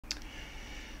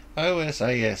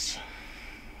OSAS.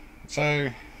 So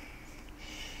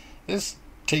this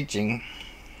teaching,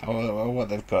 or what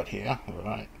they've got here,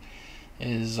 right,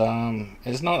 is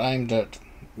not aimed at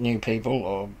new people,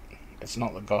 or it's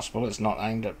not the gospel. It's not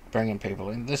aimed at bringing people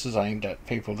in. This is aimed at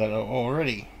people that are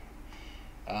already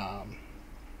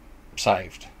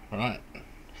saved, right?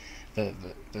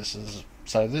 This is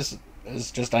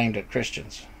just aimed at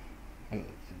Christians,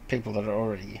 people that are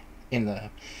already in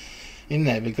there,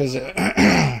 because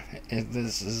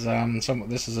this is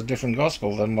a different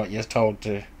gospel than what you're told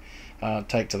to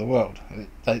take to the world.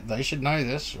 They should know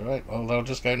this, right? Well, they'll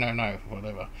just go no,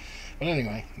 whatever. But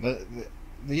anyway,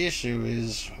 the issue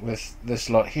is with this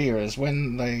lot here is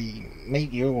when they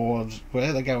meet you or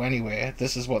where they go anywhere,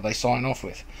 this is what they sign off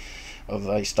with. Or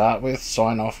they start with,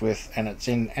 sign off with, and it's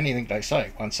in anything they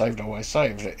say. Once saved, always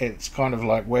saved. It's kind of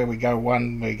like where we go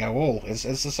one, we go all. It's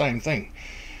the same thing,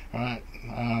 right?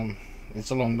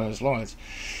 It's along those lines.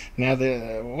 Now,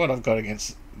 what I've got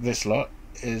against this lot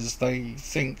is they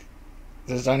think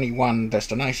there's only one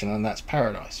destination, and that's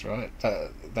paradise, right?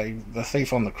 The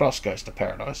thief on the cross goes to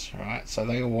paradise, right? So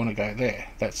they all want to go there.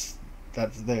 This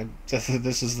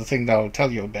is the thing they'll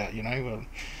tell you about,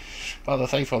 by the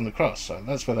thief on the cross. So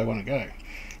that's where they want to go.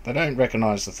 They don't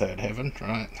recognise the third heaven,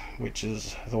 right? Which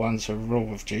is the ones who rule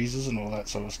with Jesus and all that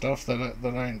sort of stuff. They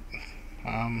don't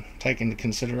take into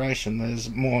consideration there's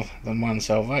more than one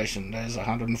salvation. There's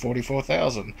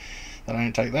 144,000. They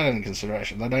don't take that into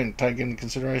consideration. They don't take into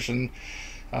consideration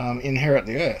inherit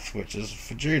the earth, which is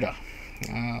for Judah.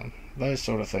 Those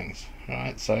sort of things,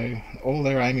 right? So all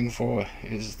they're aiming for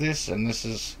is this, and this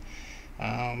is,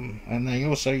 and they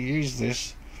also use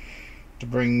this to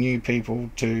bring new people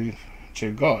to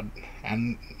God,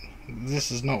 and this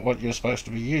is not what you're supposed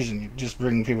to be using. You just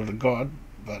bring people to God,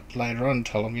 but later on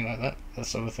tell them, that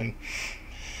sort of thing.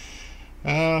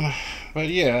 But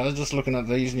yeah, I was just looking at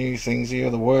these new things here,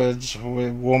 the words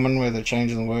with woman, where they're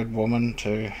changing the word woman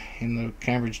to, in the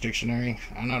Cambridge Dictionary,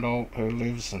 an adult who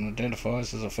lives and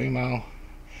identifies as a female,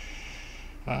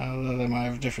 though they may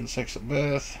have different sex at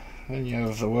birth. Then you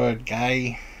have the word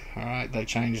gay, alright, they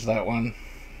changed that one,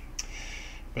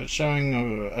 but showing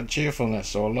a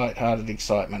cheerfulness or light-hearted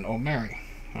excitement or merry,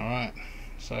 alright,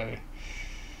 so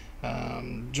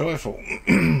joyful.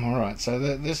 Alright, so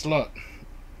this lot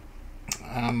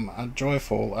are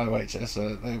joyful OHS.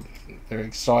 They're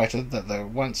excited that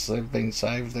once they've been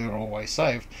saved, they're always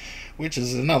saved, which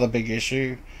is another big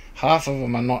issue. Half of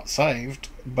them are not saved,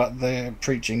 but they're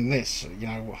preaching this.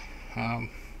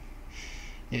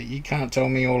 You can't tell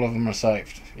me all of them are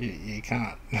saved. You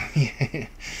can't. You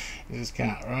just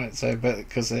can't, right? So, but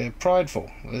because they're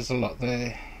prideful, there's a lot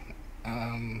there.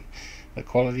 The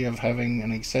quality of having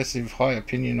an excessive high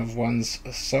opinion of one's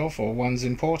self or one's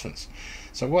importance.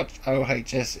 So what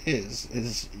OHS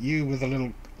is you with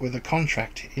a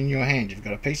contract in your hand. You've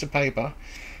got a piece of paper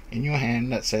in your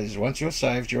hand that says once you're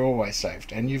saved, you're always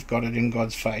saved, and you've got it in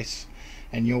God's face,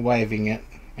 and you're waving it,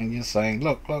 and you're saying,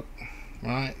 look,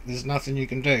 right, there's nothing you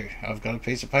can do. I've got a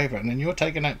piece of paper. And then you're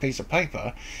taking that piece of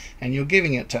paper and you're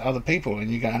giving it to other people, and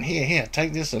you're going, here,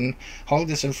 take this and hold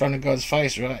this in front of God's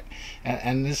face, right?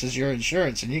 And this is your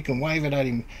insurance, and you can wave it at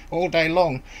him all day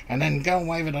long, and then go and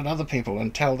wave it at other people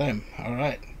and tell them, all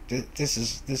right, this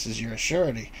is your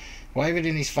surety. Wave it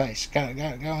in his face. Go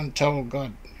and tell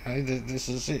God, this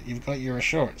is it. You've got your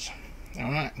assurance.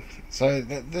 All right. So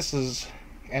this is,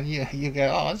 and you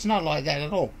go, oh, it's not like that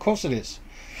at all. Of course it is.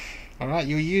 All right,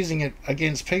 you're using it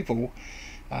against people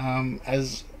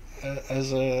as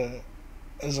a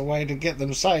way to get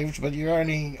them saved, but you're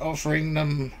only offering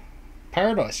them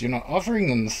paradise. You're not offering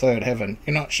them the third heaven.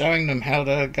 You're not showing them how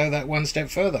to go that one step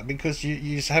further, because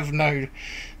you have no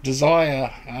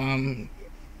desire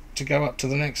to go up to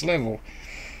the next level,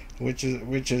 which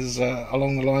is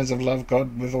along the lines of love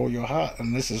God with all your heart,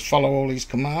 and this is follow all His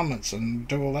commandments and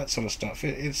do all that sort of stuff.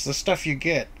 It's the stuff you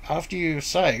get after you're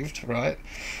saved, right?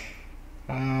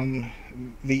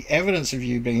 The evidence of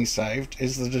you being saved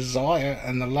is the desire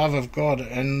and the love of God,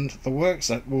 and the works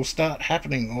that will start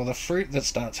happening, or the fruit that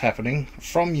starts happening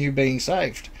from you being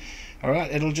saved.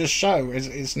 Alright, it'll just show.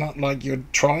 It's not like you're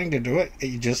trying to do it,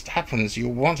 it just happens.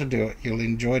 You'll want to do it, you'll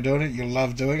enjoy doing it, you'll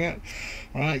love doing it.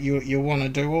 Right, you want to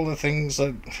do all the things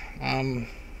that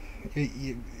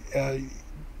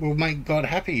will make God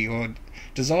happy, or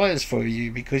desires for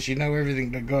you, because you know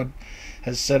everything that God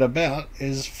has set about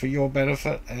is for your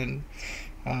benefit, and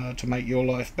to make your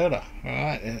life better,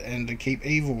 right? And to keep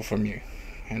evil from you,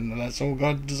 and that's all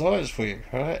God desires for you,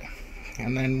 right?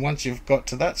 And then once you've got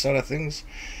to that sort of things,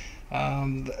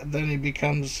 then He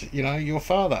becomes, your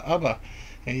father, Abba.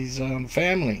 He's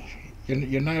family.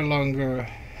 You're no longer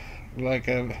like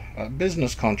a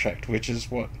business contract, which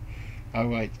is what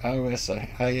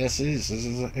OSAS is.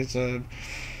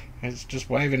 It's just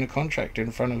waving a contract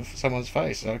in front of someone's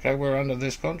face. Okay, we're under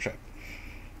this contract.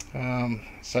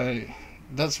 So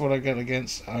that's what I got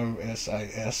against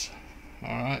OSAS. All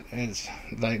right,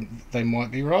 they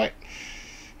might be right.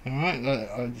 All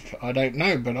right, I don't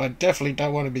know, but I definitely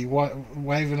don't want to be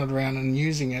waving it around and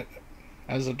using it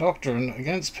as a doctrine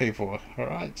against people. All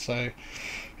right, so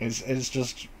it's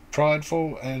just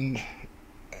prideful, and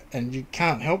you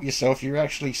can't help yourself. You're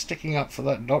actually sticking up for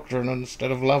that doctrine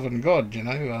instead of loving God.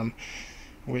 You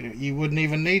wouldn't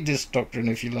even need this doctrine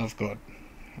if you love God.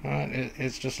 Right?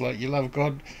 It's just like you love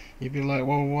God, you'd be like,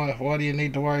 well, why do you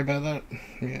need to worry about that?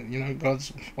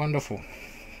 God's wonderful.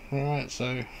 Alright,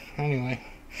 so anyway,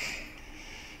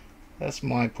 that's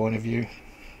my point of view.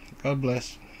 God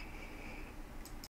bless.